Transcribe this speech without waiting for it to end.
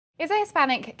Is a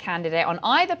Hispanic candidate on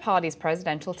either party's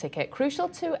presidential ticket crucial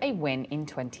to a win in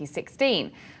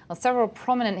 2016? Well, several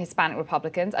prominent Hispanic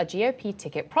Republicans are GOP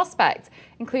ticket prospects,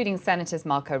 including Senators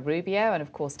Marco Rubio and,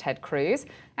 of course, Ted Cruz.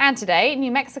 And today,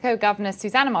 New Mexico Governor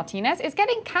Susana Martinez is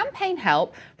getting campaign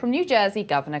help from New Jersey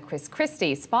Governor Chris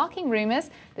Christie, sparking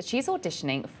rumors that she's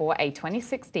auditioning for a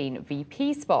 2016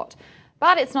 VP spot.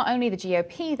 But it's not only the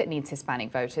GOP that needs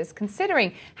Hispanic voters.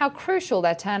 Considering how crucial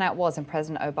their turnout was in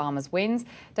President Obama's wins,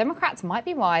 Democrats might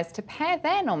be wise to pair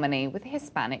their nominee with a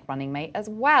Hispanic running mate as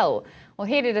well. Well,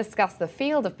 here to discuss the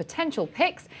field of potential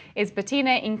picks is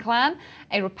Bettina Inclán,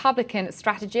 a Republican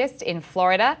strategist in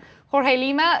Florida, Jorge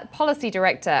Lima, policy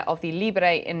director of the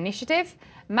Libre Initiative,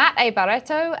 Matt A.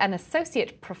 Barreto, an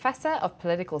associate professor of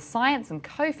political science and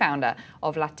co-founder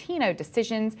of Latino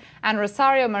Decisions, and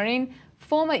Rosario Marin,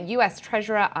 former U.S.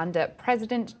 Treasurer under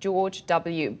President George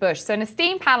W. Bush. So an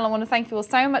esteemed panel, I want to thank you all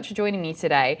so much for joining me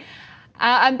today.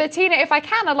 And Bettina, if I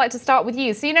can, I'd like to start with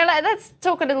you. So, let's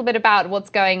talk a little bit about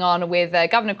what's going on with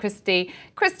Governor Christie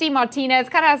Martinez.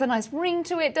 Kind of has a nice ring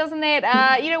to it, doesn't it?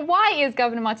 Why is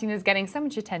Governor Martinez getting so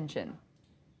much attention?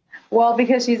 Well,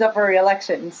 because she's up for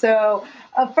re-election. So,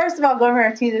 first of all, Governor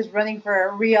Martinez is running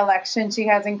for re-election. She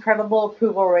has incredible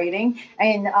approval rating,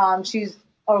 and she's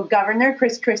Governor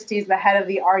Chris Christie is the head of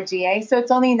the RGA. So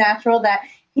it's only natural that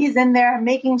he's in there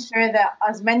making sure that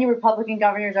as many Republican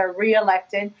governors are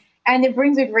reelected. And it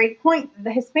brings a great point. The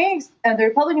Hispanics and the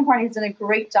Republican Party has done a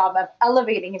great job of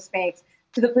elevating Hispanics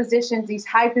to the positions, these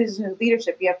high positions of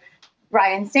leadership. You have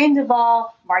Brian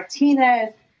Sandoval,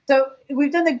 Martinez. So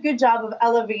we've done a good job of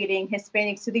elevating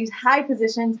Hispanics to these high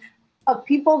positions of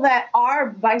people that are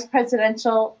vice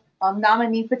presidential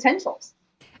nominee potentials.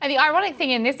 And the ironic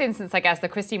thing in this instance, I guess, the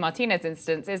Christie Martinez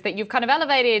instance, is that you've kind of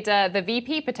elevated the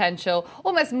VP potential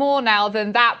almost more now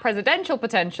than that presidential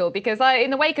potential, because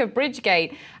in the wake of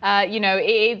Bridgegate,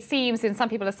 it seems, and some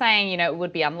people are saying, it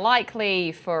would be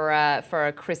unlikely for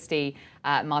a Christie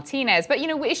Martinez. But,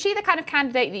 is she the kind of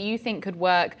candidate that you think could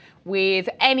work with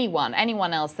anyone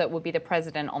else that would be the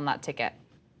president on that ticket?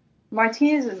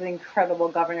 Martinez is an incredible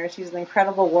governor. She's an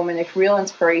incredible woman, a real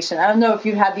inspiration. I don't know if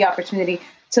you've had the opportunity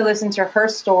to listen to her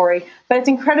story, but it's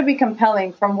incredibly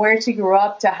compelling from where she grew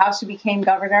up to how she became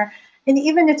governor. And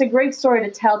even it's a great story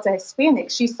to tell to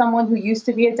Hispanics. She's someone who used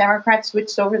to be a Democrat,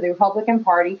 switched over to the Republican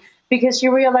Party because she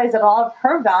realized that all of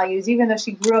her values, even though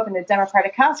she grew up in a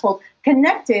Democratic household,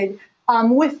 connected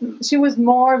she was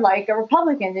more like a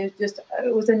Republican. It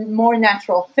was a more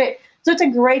natural fit. So it's a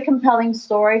great, compelling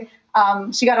story.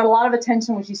 She got a lot of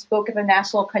attention when she spoke at the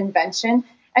National Convention.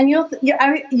 And you're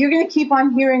going to keep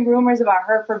on hearing rumors about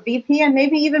her for VP and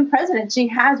maybe even president. She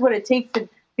has what it takes to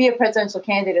be a presidential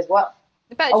candidate as well.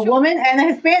 But woman and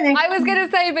a Hispanic. I was going to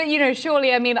say, but,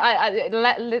 surely, I mean,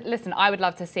 listen, I would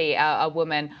love to see a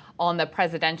woman on the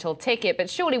presidential ticket, but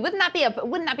surely wouldn't that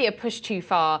be a push too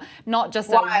far? Not just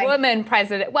a woman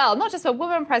president. Well, not just a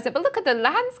woman president, but look at the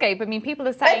landscape. I mean, people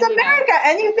are saying, it's America.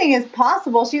 Anything is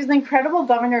possible. She's an incredible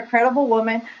governor, incredible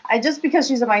woman. Just because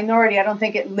she's a minority, I don't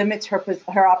think it limits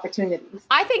her opportunities.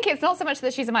 I think it's not so much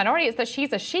that she's a minority; it's that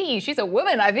she's a she's a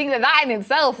woman. I think that in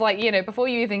itself, before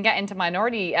you even get into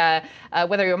minority,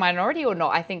 whether you're a minority or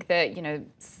not, I think that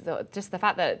just the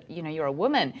fact that you're a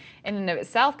woman in and of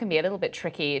itself can be a little bit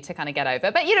tricky to kind of get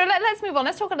over. But, let's move on.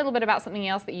 Let's talk a little bit about something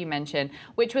else that you mentioned,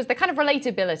 which was the kind of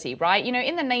relatability, right?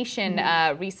 In The Nation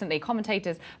recently,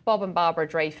 commentators Bob and Barbara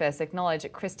Dreyfus acknowledge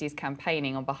Christie's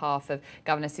campaigning on behalf of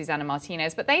Governor Susana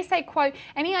Martinez. But they say, quote,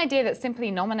 any idea that simply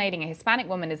nominating a Hispanic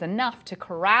woman is enough to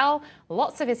corral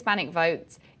lots of Hispanic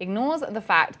votes ignores the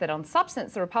fact that on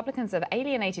substance, the Republicans have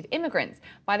alienated immigrants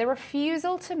by their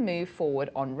refusal to move forward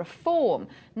on reform,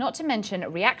 not to mention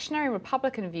reactionary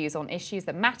Republican views on issues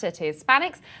that matter to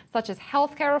Hispanics, such as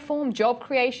healthcare reform, job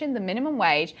creation, the minimum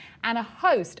wage, and a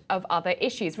host of other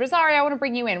issues. Rosario, I want to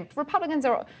bring you in. Republicans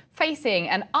are facing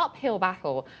an uphill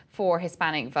battle for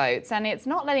Hispanic votes, and it's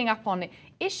not letting up on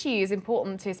issues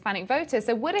important to Hispanic voters.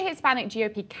 So would a Hispanic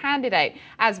GOP candidate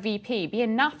as VP be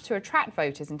enough to attract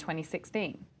voters in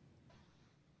 2016?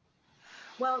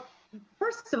 Well,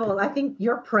 first of all, I think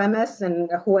your premise and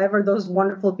whoever those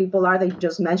wonderful people are that you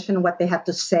just mentioned, what they have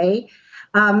to say,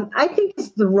 I think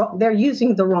they're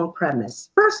using the wrong premise.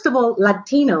 First of all,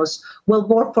 Latinos will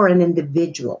vote for an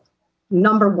individual,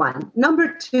 number one.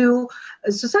 Number two,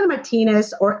 Susana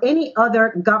Martinez or any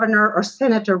other governor or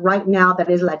senator right now that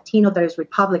is Latino, that is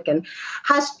Republican,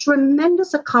 has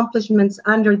tremendous accomplishments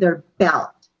under their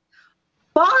belt.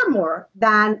 Far more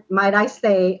than, might I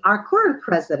say, our current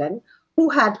president, who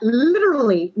had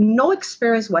literally no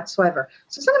experience whatsoever.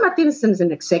 Susana Martinez is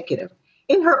an executive.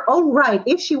 In her own right,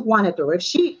 if she wanted to, or if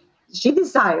she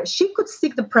desired, she could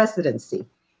seek the presidency.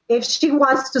 If she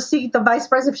wants to seek the vice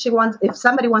president, if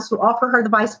somebody wants to offer her the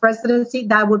vice presidency,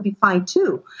 that would be fine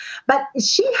too. But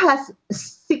she has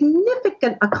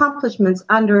significant accomplishments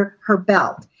under her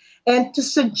belt. And to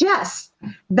suggest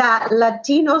that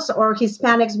Latinos or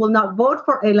Hispanics will not vote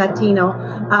for a Latino,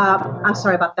 I'm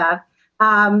sorry about that,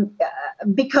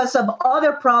 because of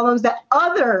other problems that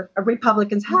other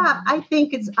Republicans have, I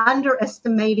think it's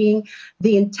underestimating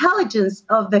the intelligence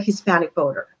of the Hispanic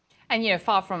voter. And,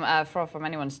 far from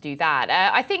anyone to do that.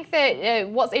 I think that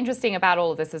what's interesting about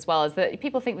all of this as well is that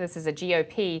people think this is a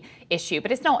GOP issue, but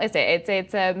it's not, is it?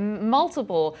 It's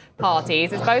multiple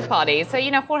parties. It's both parties. So,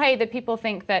 Jorge, that people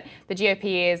think that the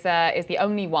GOP is the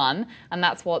only one, and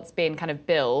that's what's been kind of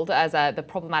billed as the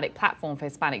problematic platform for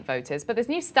Hispanic voters. But this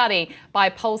new study by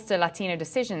pollster Latino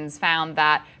Decisions found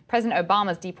that President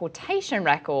Obama's deportation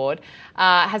record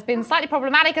has been slightly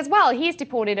problematic as well. He's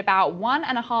deported about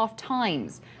 1.5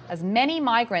 times as many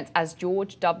migrants as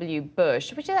George W.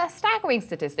 Bush, which is a staggering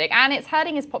statistic, and it's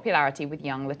hurting his popularity with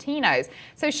young Latinos.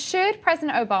 So should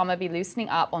President Obama be loosening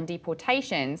up on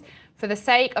deportations for the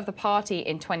sake of the party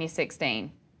in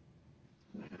 2016?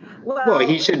 Well,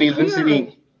 he should be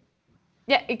loosening.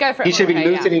 Yeah, go for it. He should be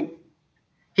loosening.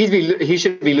 Yeah. He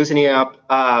should be loosening up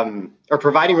or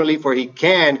providing relief where he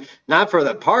can, not for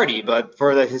the party, but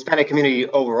for the Hispanic community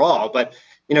overall. But,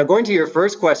 going to your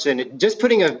first question, just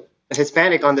putting a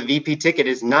Hispanic on the VP ticket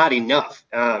is not enough.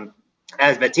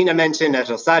 As Bettina mentioned, as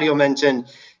Rosario mentioned,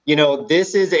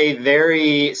 this is a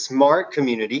very smart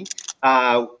community.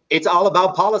 It's all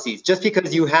about policies. Just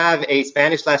because you have a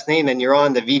Spanish last name and you're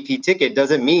on the VP ticket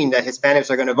doesn't mean that Hispanics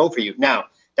are going to vote for you. Now,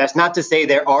 that's not to say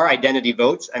there are identity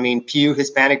votes. I mean, Pew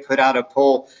Hispanic put out a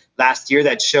poll last year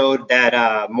that showed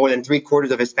that more than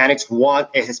 3/4 of Hispanics want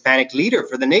a Hispanic leader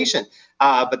for the nation,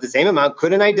 but the same amount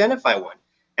couldn't identify one.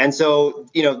 And so,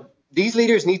 these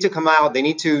leaders need to come out. They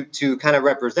need to kind of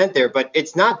represent there. But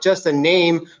it's not just a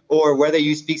name or whether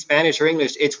you speak Spanish or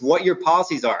English. It's what your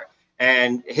policies are.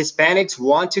 And Hispanics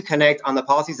want to connect on the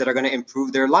policies that are going to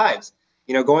improve their lives.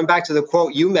 Going back to the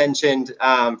quote you mentioned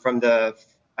from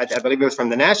I believe it was from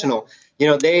the National,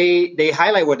 they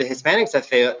highlight what the Hispanics have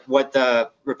failed, what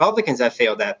the Republicans have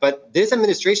failed at. But this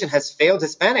administration has failed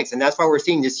Hispanics. And that's why we're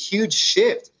seeing this huge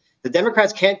shift. The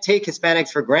Democrats can't take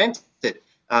Hispanics for granted.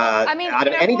 Out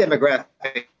of any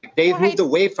demographic, they've moved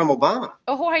away from Obama.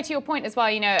 Jorge, to your point as well,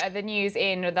 the news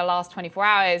in the last 24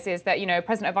 hours is that,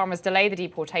 President Obama's delayed the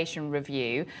deportation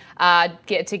review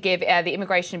to give the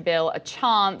immigration bill a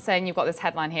chance. And you've got this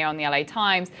headline here on the LA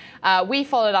Times. We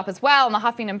followed up as well on the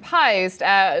Huffington Post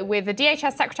with the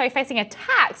DHS secretary facing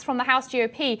attacks from the House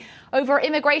GOP over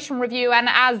immigration review. And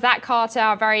as Zach Carter,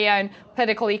 our very own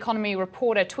political economy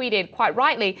reporter, tweeted quite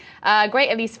rightly,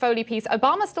 great Elise Foley piece,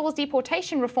 Obama stalls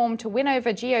deportation reform to win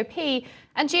over GOP,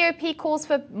 and GOP calls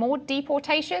for more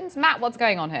deportations. Matt, what's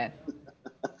going on here?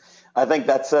 I think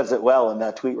that says it well in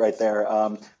that tweet right there.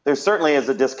 There certainly is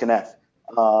a disconnect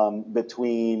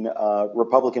between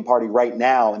Republican Party right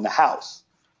now in the House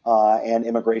and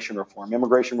immigration reform.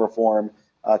 Immigration reform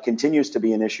continues to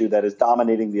be an issue that is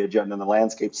dominating the agenda and the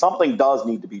landscape. Something does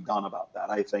need to be done about that.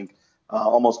 I think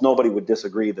almost nobody would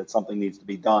disagree that something needs to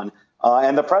be done.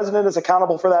 And the president is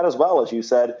accountable for that as well, as you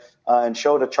said, and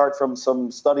showed a chart from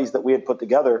some studies that we had put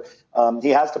together. He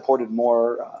has deported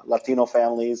more Latino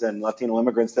families and Latino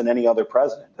immigrants than any other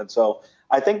president. And so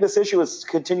I think this issue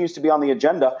continues to be on the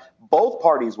agenda. Both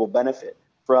parties will benefit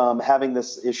from having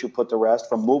this issue put to rest,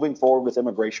 from moving forward with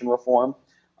immigration reform,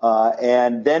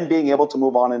 and then being able to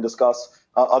move on and discuss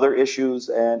other issues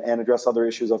and address other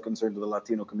issues of concern to the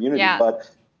Latino community. Yeah. But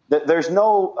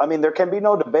there can be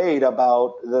no debate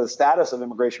about the status of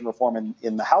immigration reform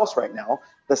in the House right now.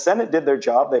 The Senate did their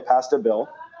job. They passed a bill.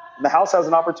 And the House has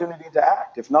an opportunity to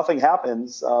act. If nothing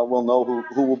happens, we'll know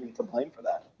who will be to blame for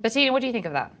that. Bettina, what do you think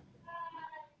of that?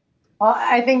 Well,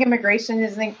 I think immigration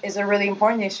is a really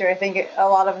important issue. I think a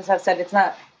lot of us have said it's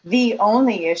not the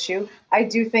only issue. I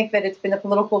do think that it's been a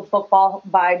political football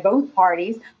by both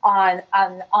parties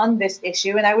on this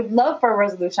issue. And I would love for a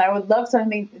resolution. I would love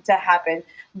something to happen.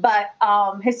 But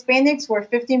Hispanics were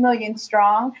 50 million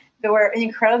strong. They were an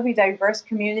incredibly diverse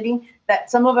community that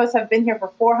some of us have been here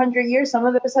for 400 years. Some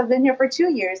of us have been here for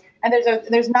 2 years. And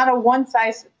there's not a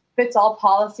one-size-fits-all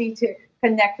policy to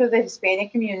connect with the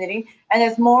Hispanic community. And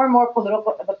as more and more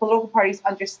the political parties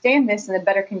understand this and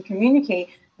better can communicate,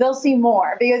 they'll see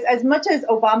more. Because as much as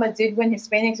Obama did win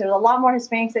Hispanics, there's a lot more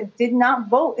Hispanics that did not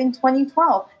vote in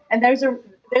 2012. And there's a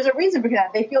reason for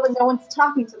that. They feel that no one's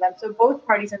talking to them. So both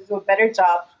parties have to do a better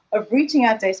job of reaching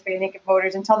out to Hispanic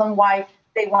voters and tell them why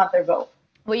they want their vote.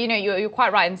 Well, you're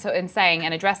quite right in saying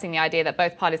and addressing the idea that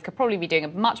both parties could probably be doing a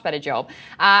much better job.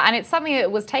 And it's something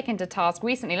that was taken to task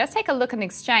recently. Let's take a look at an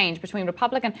exchange between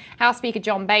Republican House Speaker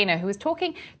John Boehner, who was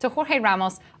talking to Jorge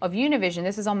Ramos of Univision.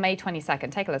 This is on May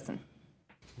 22nd. Take a listen.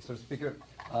 Mr. Speaker,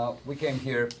 we came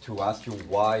here to ask you,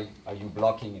 why are you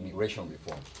blocking immigration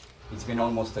reform? It's been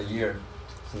almost a year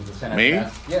since the Senate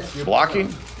passed. Yes, you're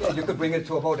blocking? Yeah, you could bring it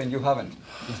to a vote, and you haven't.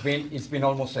 It's been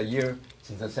almost a year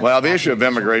since the Senate. Well, the issue of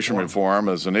immigration reform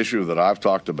is an issue that I've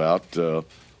talked about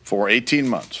for 18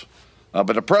 months.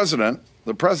 But the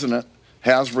president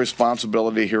has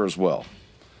responsibility here as well.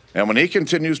 And when he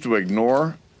continues to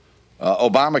ignore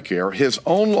Obamacare, his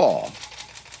own law,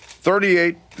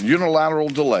 38 unilateral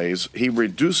delays, he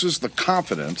reduces the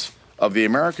confidence of the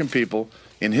American people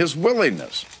in his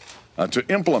willingness to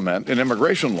implement an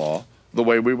immigration law the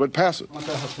way we would pass it. What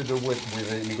that has to do with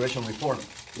the immigration reform?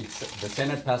 The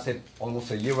Senate passed it almost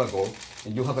a year ago,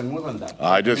 and you haven't moved on that.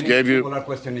 I just gave you. People are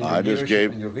questioning your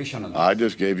leadership and your vision on that. I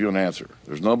just gave you an answer.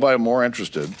 There's nobody more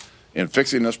interested in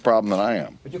fixing this problem than I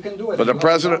am. But you can do it. But the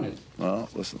president. Well,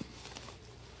 listen.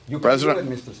 You can do it,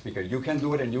 Mr. Speaker. You can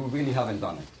do it, and you really haven't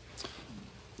done it.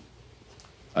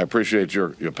 I appreciate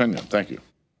your opinion. Thank you.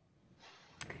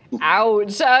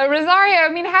 Ouch. Rosario, I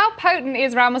mean, how potent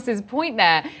is Ramos's point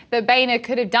there that Boehner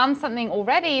could have done something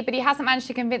already, but he hasn't managed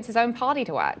to convince his own party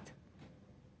to act?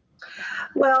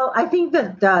 Well, I think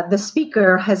that the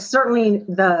speaker has certainly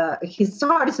his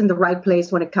heart is in the right place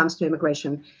when it comes to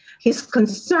immigration. His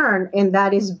concern, and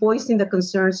that is voicing the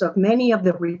concerns of many of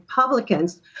the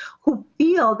Republicans who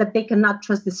feel that they cannot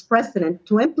trust this president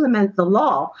to implement the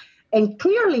law. And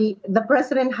clearly, the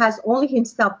president has only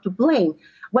himself to blame.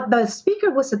 What the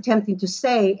speaker was attempting to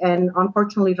say, and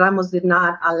unfortunately Ramos did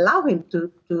not allow him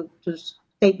to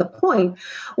state the point,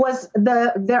 was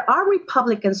there are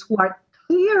Republicans who are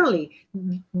clearly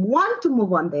want to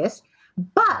move on this,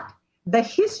 but the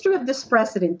history of this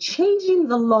president changing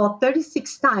the law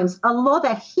 36 times, a law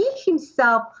that he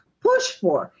himself pushed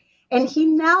for, and he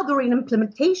now during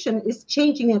implementation is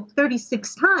changing it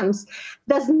 36 times,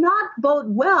 does not bode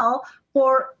well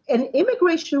for an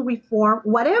immigration reform,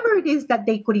 whatever it is that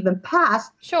they could even pass.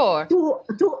 Sure.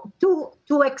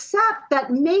 To accept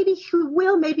that maybe he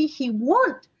will, maybe he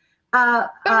won't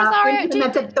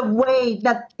implement it the way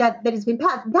that it's been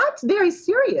passed. That's very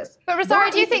serious. But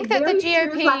Rosario, do you think that the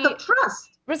GOP lack of trust?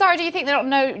 Rosario,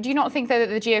 do you not think that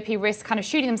the GOP risks kind of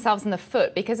shooting themselves in the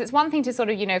foot? Because it's one thing to sort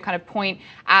of, kind of point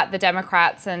at the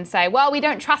Democrats and say, well, we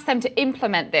don't trust them to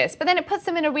implement this. But then it puts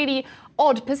them in a really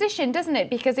odd position, doesn't it?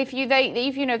 Because if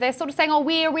they're sort of saying, oh,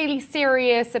 we are really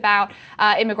serious about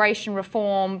immigration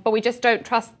reform, but we just don't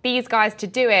trust these guys to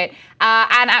do it.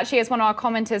 And actually, as one of our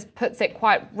commenters puts it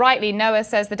quite rightly, Noah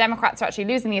says the Democrats are actually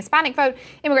losing the Hispanic vote.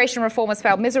 Immigration reform has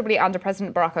failed miserably under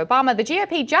President Barack Obama. The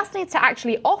GOP just needs to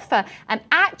actually offer an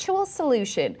actual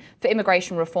solution for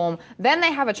immigration reform. Then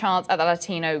they have a chance at the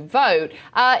Latino vote.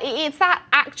 It's that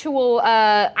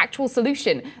actual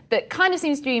solution that kind of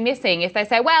seems to be missing if they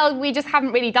say, well, we just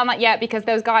haven't really done that yet because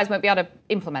those guys won't be able to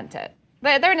implement it.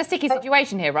 They're in a sticky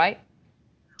situation here, right?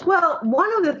 Well, one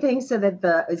of the things that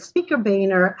the Speaker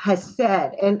Boehner has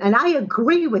said, and I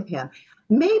agree with him,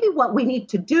 maybe what we need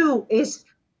to do is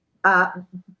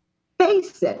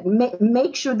face it,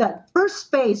 make sure that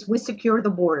first phase we secure the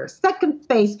border, second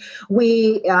phase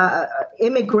we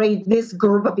immigrate this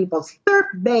group of people, third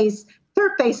phase,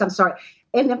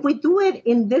 and if we do it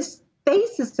in this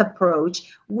phases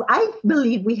approach, I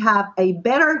believe we have a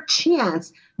better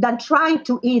chance than trying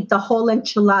to eat the whole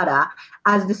enchilada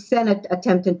as the Senate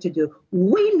attempted to do.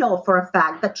 We know for a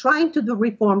fact that trying to do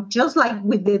reform, just like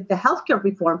we did the healthcare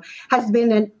reform, has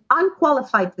been an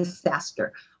unqualified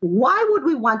disaster. Why would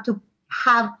we want to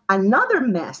have another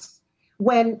mess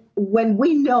when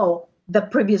we know the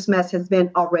previous mess has been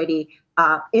already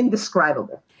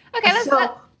indescribable? Okay,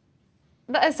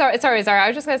 Sorry. I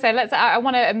was just going to say, I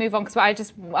want to move on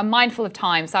because I'm mindful of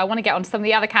time. So I want to get on to some of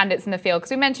the other candidates in the field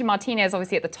because we mentioned Martinez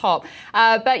obviously at the top.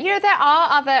 But, there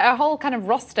are a whole kind of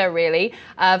roster really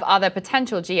of other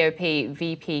potential GOP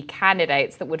VP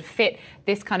candidates that would fit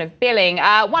this kind of billing.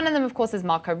 One of them, of course, is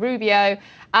Marco Rubio.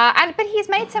 But he's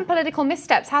made some political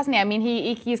missteps, hasn't he? I mean,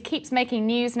 he keeps making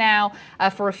news now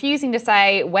for refusing to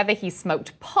say whether he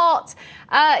smoked pot.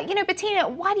 Bettina,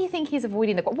 why do you think he's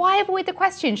avoiding why avoid the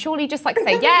question? Surely just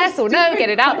say yes or no,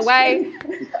 get it out of the way.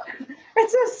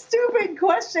 It's a stupid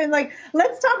question.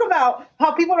 Let's talk about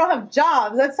how people don't have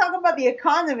jobs. Let's talk about the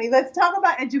economy. Let's talk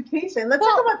about education. Let's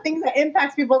talk about things that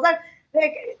impact people's life.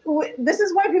 This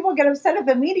is why people get upset at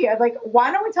the media. Like,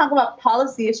 why don't we talk about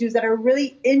policy issues that are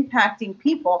really impacting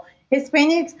people?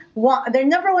 Hispanics their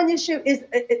number one issue is,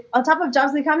 on top of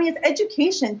jobs in the economy, is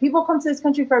education. People come to this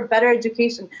country for a better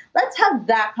education. Let's have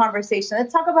that conversation.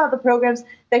 Let's talk about the programs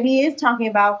that he is talking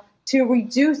about to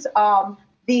reduce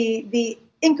the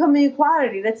income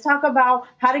inequality. Let's talk about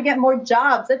how to get more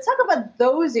jobs. Let's talk about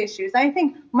those issues. I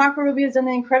think Marco Rubio has done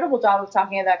an incredible job of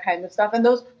talking about that kind of stuff and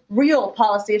those real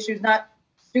policy issues, not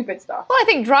stupid stuff. Well, I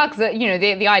think drugs,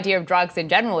 the idea of drugs in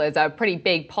general is a pretty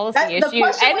big policy issue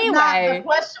anyway. The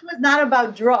question was not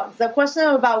about drugs. The question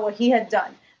was about what he had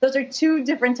done. Those are two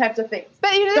different types of things.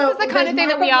 But this is the kind of thing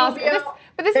that we ask.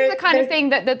 This is the kind of thing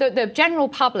that the general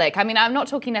public, I mean, I'm not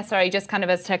talking necessarily just kind of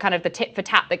as to kind of the tit for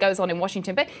tat that goes on in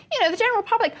Washington, but, the general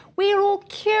public, we're all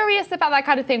curious about that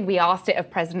kind of thing. We asked it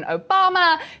of President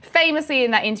Obama, famously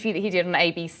in that interview that he did on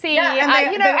ABC,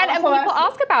 and people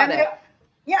ask about it.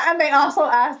 And they also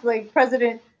asked, like,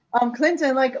 President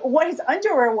Clinton, like, what his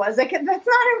underwear was. Like, that's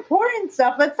not important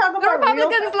stuff. Let's talk about the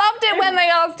Republicans loved it when they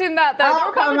asked him that, though.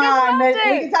 Oh, come on. We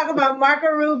can talk about Marco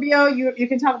Rubio. You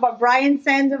can talk about Brian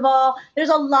Sandoval. There's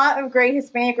a lot of great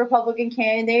Hispanic Republican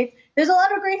candidates. There's a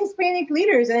lot of great Hispanic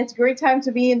leaders, and it's a great time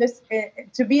to be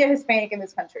to be a Hispanic in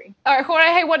this country. All right,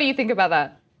 Jorge, what do you think about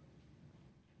that?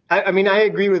 I mean, I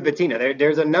agree with Bettina.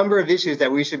 There's a number of issues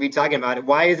that we should be talking about.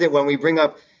 Why is it when we bring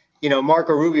up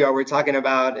Marco Rubio, we're talking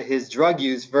about his drug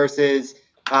use versus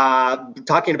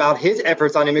talking about his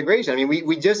efforts on immigration. I mean,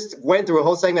 we just went through a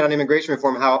whole segment on immigration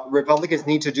reform, how Republicans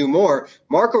need to do more.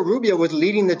 Marco Rubio was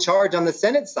leading the charge on the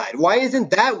Senate side. Why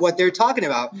isn't that what they're talking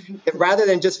about? Rather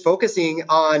than just focusing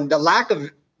on the lack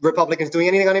of Republicans doing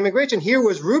anything on immigration, here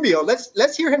was Rubio.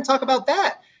 Let's hear him talk about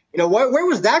that. Where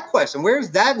was that question?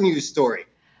 Where's that news story?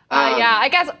 I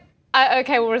guess...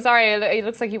 okay, well, Rosario, it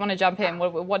looks like you want to jump in.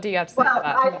 What do you have to say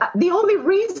about that? The only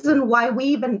reason why we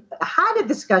even had a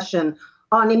discussion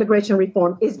on immigration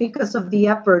reform is because of the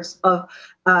efforts of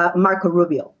Marco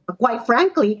Rubio. Quite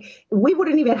frankly, we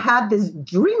wouldn't even have this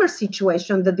dreamer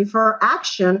situation, the defer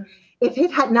action, if it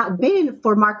had not been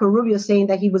for Marco Rubio saying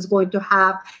that he was going to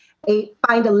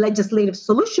find a legislative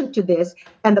solution to this.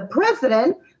 And the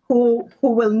president, who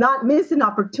will not miss an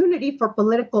opportunity for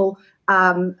political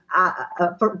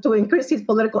to increase his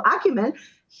political acumen,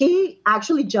 he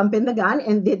actually jumped in the gun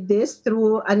and did this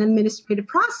through an administrative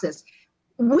process.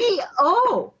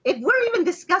 If we're even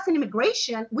discussing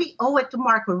immigration, we owe it to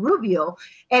Marco Rubio,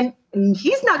 and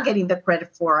he's not getting the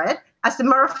credit for it. As a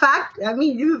matter of fact, I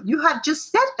mean, you have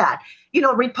just said that.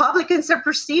 Republicans are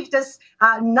perceived as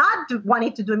not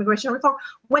wanting to do immigration reform,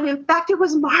 when in fact it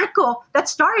was Marco that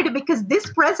started it, because this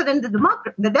president,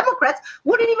 the Democrats,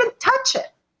 wouldn't even touch it.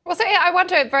 Well, so I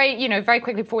wonder very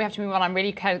quickly before we have to move on, I'm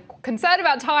really kind of concerned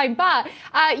about time, but,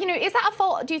 is that a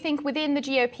fault, do you think, within the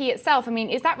GOP itself? I mean,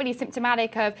 is that really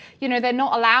symptomatic of, they're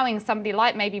not allowing somebody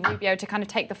like maybe Rubio to kind of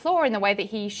take the floor in the way that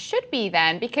he should be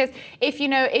then? Because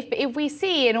if we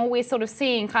see, and all we're sort of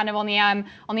seeing kind of on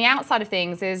the outside of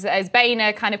things is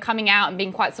Boehner kind of coming out and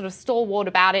being quite sort of stalwart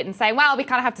about it and saying, well, we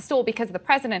kind of have to stall because of the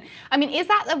president. I mean, is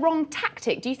that the wrong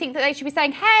tactic? Do you think that they should be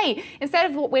saying, hey, instead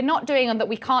of what we're not doing and that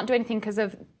we can't do anything because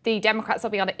of the Democrats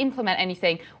not being able to implement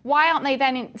anything, why aren't they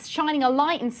then shining a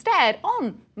light instead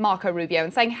on Marco Rubio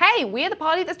and saying, hey, we're the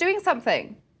party that's doing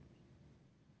something?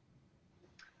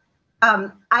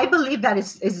 I believe that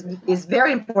is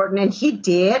very important, and he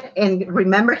did. And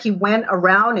remember, he went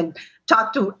around and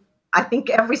talked to, I think,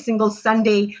 every single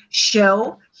Sunday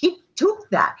show. He took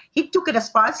that. He took it as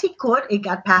far as he could. It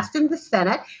got passed in the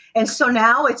Senate, and so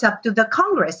now it's up to the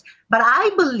Congress. But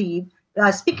I believe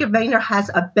Speaker Boehner has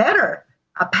a better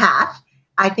path.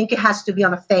 I think it has to be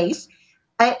on a face.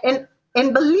 And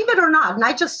believe it or not, and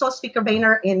I just saw Speaker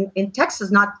Boehner in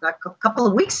Texas not a couple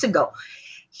of weeks ago.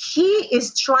 He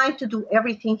is trying to do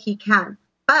everything he can,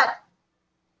 but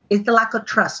it's the lack of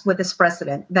trust with this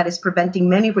president that is preventing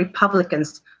many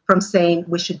Republicans from saying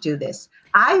we should do this.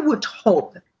 I would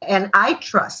hope, and I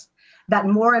trust, that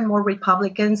more and more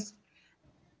Republicans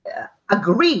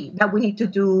agree that we need to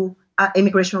do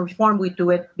immigration reform. We do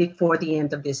it before the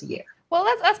end of this year. Well,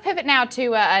 let's pivot now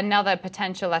to another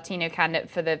potential Latino candidate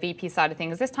for the VP side of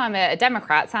things. This time a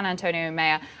Democrat, San Antonio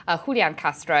Mayor Julian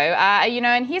Castro.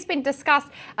 And he's been discussed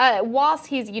whilst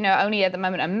he's, only at the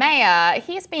moment a mayor.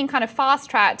 He's been kind of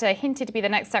fast-tracked, hinted to be the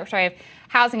next Secretary of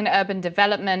Housing and Urban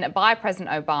Development by President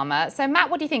Obama. So, Matt,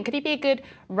 what do you think? Could he be a good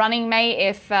running mate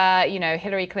if,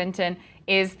 Hillary Clinton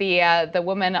is the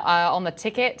woman on the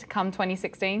ticket come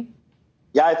 2016?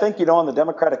 Yeah, I think, on the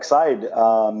Democratic side,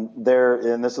 and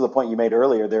this is the point you made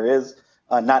earlier, there is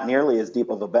not nearly as deep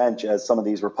of a bench as some of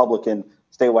these Republican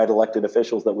statewide elected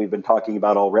officials that we've been talking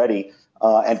about already.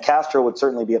 And Castro would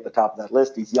certainly be at the top of that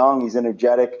list. He's young, he's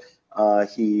energetic,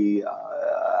 he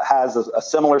has a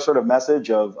similar sort of message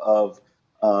of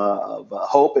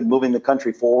hope and moving the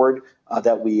country forward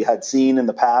that we had seen in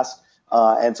the past.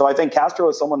 And so I think Castro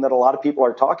is someone that a lot of people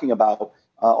are talking about.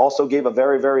 Also gave a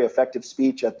very, very effective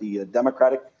speech at the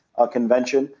Democratic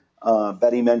convention.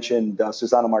 Betty mentioned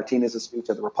Susana Martinez's speech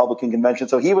at the Republican convention.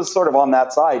 So he was sort of on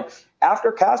that side.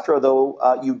 After Castro,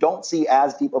 though, you don't see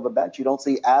as deep of a bench. You don't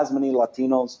see as many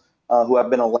Latinos who have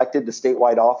been elected to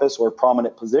statewide office or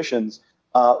prominent positions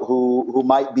who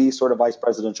might be sort of vice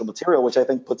presidential material, which I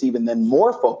think puts even then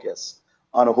more focus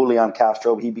on a Julian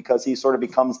Castro because he sort of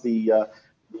becomes the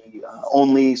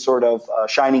only sort of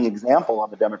shining example on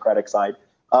the Democratic side.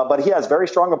 But he has very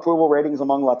strong approval ratings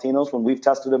among Latinos. When we've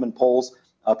tested him in polls,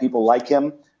 people like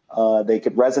him. They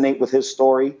could resonate with his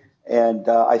story. And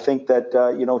I think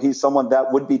that, he's someone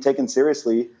that would be taken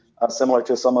seriously, similar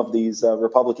to some of these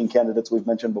Republican candidates we've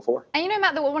mentioned before. And,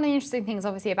 Matt, one of the interesting things,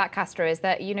 obviously, about Castro is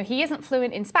that, he isn't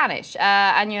fluent in Spanish.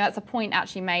 And, that's a point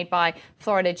actually made by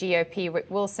Florida GOP Rick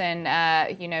Wilson,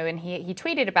 and he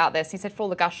tweeted about this. He said, for all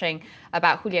the gushing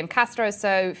about Julian Castro,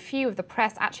 so few of the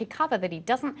press actually cover that he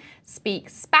doesn't speak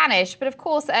Spanish. But, of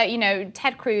course,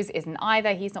 Ted Cruz isn't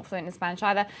either. He's not fluent in Spanish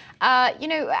either.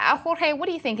 Jorge, what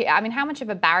do you think? I mean, how much of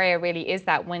a barrier really is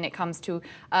that when it comes to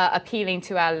appealing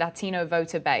to our Latino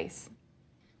voter base?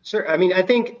 Sure. I mean, I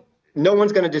think no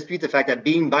one's going to dispute the fact that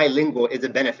being bilingual is a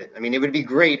benefit. I mean, it would be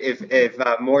great if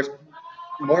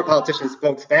more politicians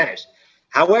spoke Spanish.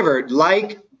 However,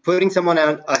 like putting someone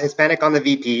a Hispanic on the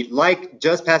VP, like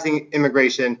just passing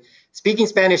immigration, speaking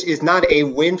Spanish is not a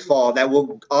windfall that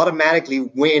will automatically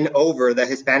win over the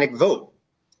Hispanic vote.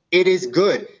 It is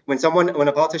good when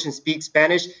a politician speaks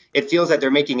Spanish, it feels that they're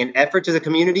making an effort to the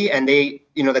community and the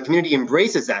community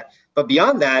embraces that. But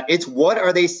beyond that, it's what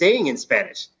are they saying in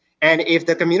Spanish? And if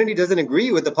the community doesn't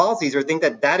agree with the policies or think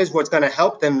that that is what's going to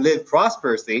help them live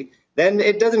prosperously, then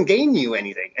it doesn't gain you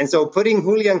anything. And so putting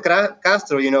Julian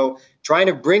Castro, trying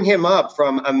to bring him up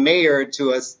from a mayor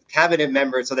to a cabinet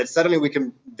member so that suddenly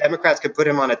Democrats could put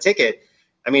him on a ticket.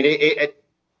 I mean,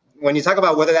 when you talk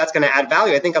about whether that's going to add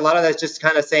value, I think a lot of that's just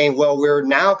kind of saying, well, we're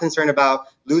now concerned about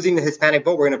losing the Hispanic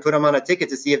vote. We're going to put him on a ticket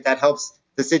to see if that helps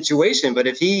the situation. But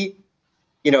if he,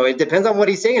 it depends on what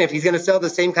he's saying. If he's going to sell the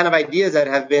same kind of ideas that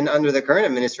have been under the current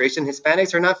administration,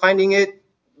 Hispanics are not finding it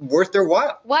worth their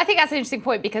while. Well, I think that's an interesting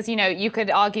point because, you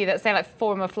could argue that, say, like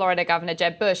former Florida Governor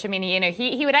Jeb Bush, I mean,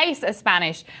 he would ace a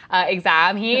Spanish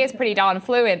exam. He is pretty darn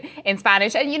fluent in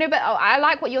Spanish. And, but I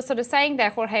like what you're sort of saying there,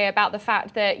 Jorge, about the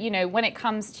fact that, when it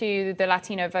comes to the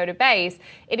Latino voter base,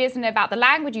 it isn't about the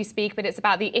language you speak, but it's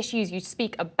about the issues you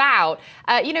speak about.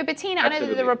 Bettina, I know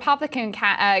that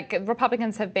the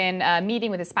Republicans have been meeting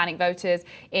with Hispanic voters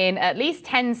in at least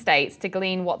 10 states to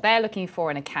glean what they're looking for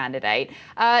in a candidate.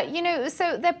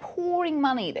 So they're pouring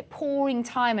money, they're pouring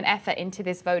time and effort into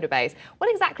this voter base. What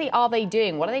exactly are they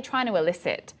doing? What are they trying to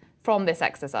elicit from this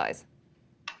exercise?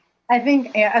 I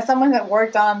think as someone that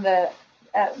worked on the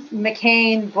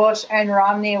McCain, Bush, and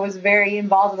Romney, was very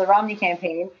involved in the Romney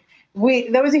campaign,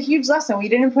 there was a huge lesson. We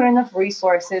didn't put enough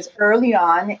resources early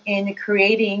on in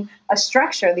creating a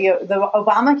structure. The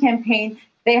Obama campaign,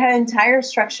 they had an entire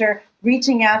structure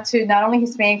reaching out to not only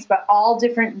Hispanics, but all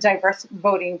different diverse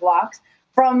voting blocs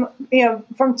from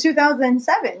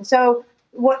 2007. So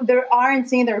what the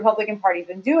RNC and the Republican Party have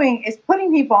been doing is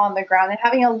putting people on the ground and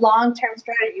having a long-term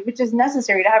strategy, which is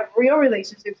necessary to have real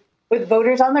relationships with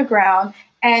voters on the ground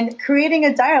and creating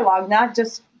a dialogue, not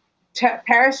just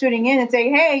parachuting in and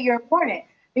saying, hey, you're important.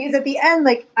 Because at the end,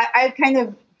 I kind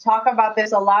of talk about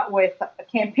this a lot with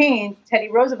campaigns, Teddy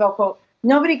Roosevelt quote,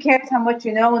 nobody cares how much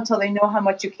you know until they know how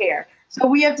much you care. So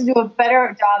we have to do a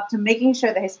better job to making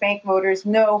sure the Hispanic voters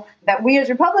know that we as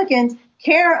Republicans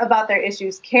care about their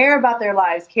issues, care about their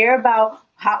lives, care about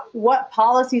what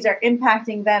policies are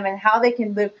impacting them and how they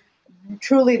can live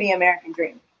truly the American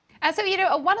dream. And so,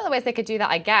 one of the ways they could do that,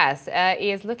 I guess,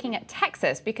 is looking at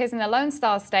Texas, because in the Lone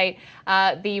Star State,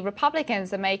 the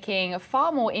Republicans are making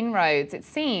far more inroads, it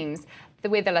seems,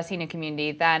 with the Latino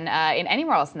community than in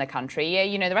anywhere else in the country.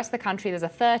 The rest of the country, there's a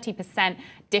 30%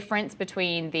 difference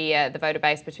between the voter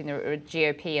base between the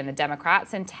GOP and the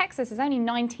Democrats. And Texas is only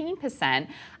 19%.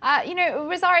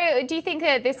 Rosario, do you think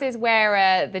that this is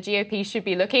where the GOP should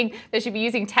be looking? They should be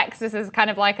using Texas as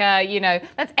kind of like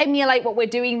let's emulate what we're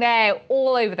doing there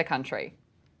all over the country.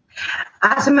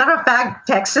 As a matter of fact,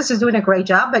 Texas is doing a great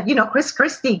job. But, Chris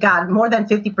Christie got more than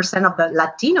 50% of the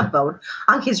Latino vote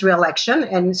on his reelection.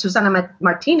 And Susana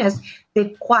Martinez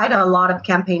did quite a lot of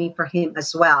campaigning for him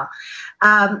as well.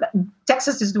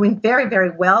 Texas is doing very, very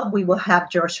well. We will have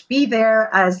George B. there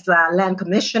as land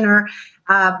commissioner.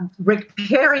 Rick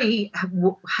Perry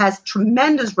has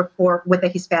tremendous rapport with the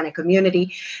Hispanic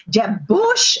community. Jeb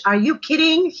Bush, are you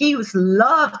kidding? He was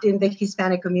loved in the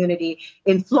Hispanic community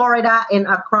in Florida and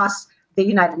across the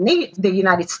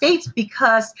United States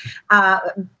because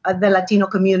the Latino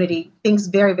community thinks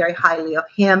very, very highly of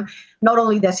him. Not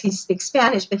only does he speak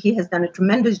Spanish, but he has done a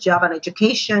tremendous job on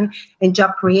education and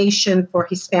job creation for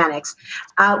Hispanics.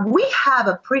 We have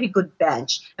a pretty good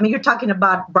bench. I mean, you're talking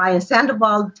about Brian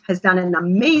Sandoval has done an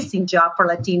amazing job for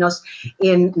Latinos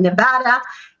in Nevada.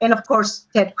 And of course,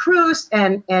 Ted Cruz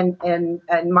and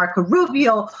Marco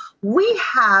Rubio. We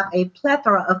have a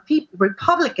plethora of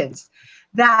Republicans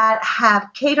that have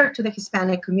catered to the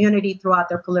Hispanic community throughout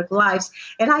their political lives.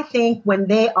 And I think when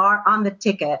they are on the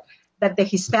ticket, that the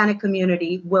Hispanic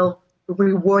community will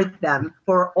reward them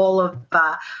for all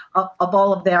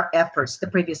of their efforts, the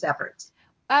previous efforts.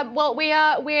 Well,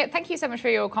 thank you so much for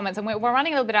your comments, and we're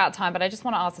running a little bit out of time, but I just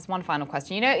want to ask this one final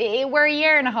question. We're a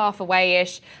year and a half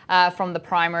away-ish from the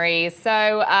primaries.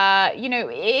 So,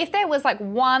 if there was like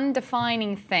one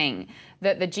defining thing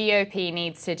that the GOP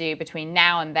needs to do between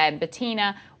now and then,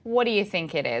 Bettina, what do you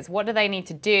think it is? What do they need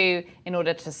to do in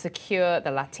order to secure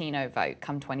the Latino vote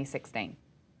come 2016?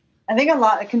 I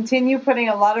think continue putting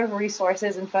a lot of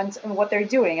resources and funds in what they're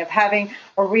doing, of having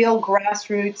a real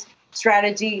grassroots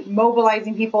strategy,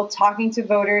 mobilizing people, talking to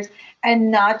voters,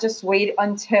 and not just wait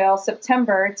until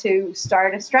September to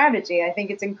start a strategy. I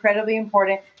think it's incredibly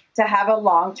important to have a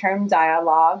long-term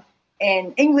dialogue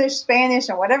in English, Spanish,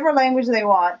 and whatever language they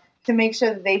want to make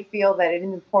sure that they feel that it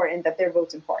is important, that their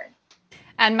vote's important.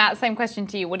 And Matt, same question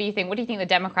to you. What do you think? What do you think the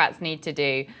Democrats need to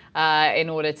do in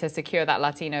order to secure that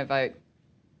Latino vote?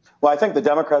 Well, I think the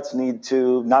Democrats need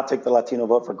to not take the Latino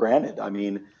vote for granted. I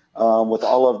mean, with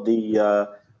all of the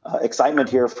excitement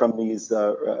here from these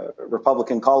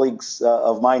Republican colleagues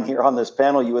of mine here on this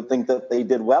panel, you would think that they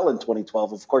did well in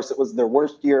 2012. Of course, it was their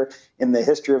worst year in the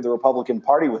history of the Republican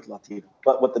Party with Latino.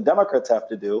 But what the Democrats have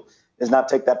to do is not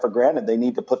take that for granted. They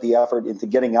need to put the effort into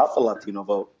getting out the Latino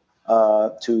vote,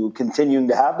 to continuing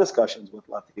to have discussions with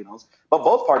Latinos. But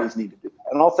both parties need to do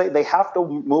that. And I'll say they have to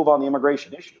move on the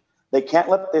immigration issue. They can't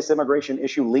let this immigration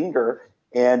issue linger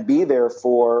and be there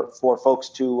for folks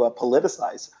to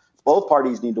politicize. Both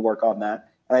parties need to work on that.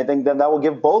 And I think then that will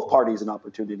give both parties an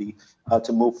opportunity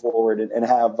to move forward and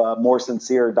have more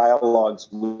sincere dialogues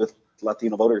with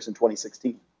Latino voters in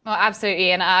 2016. Oh,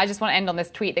 absolutely. And I just want to end on this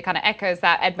tweet that kind of echoes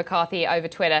that. Ed McCarthy over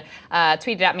Twitter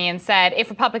tweeted at me and said, if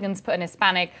Republicans put an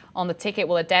Hispanic on the ticket,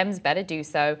 well, the Dems better do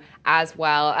so as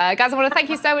well. Guys, I want to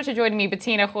thank you so much for joining me.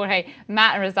 Bettina, Jorge,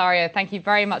 Matt and Rosario, thank you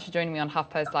very much for joining me on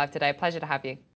HuffPost Live today. Pleasure to have you.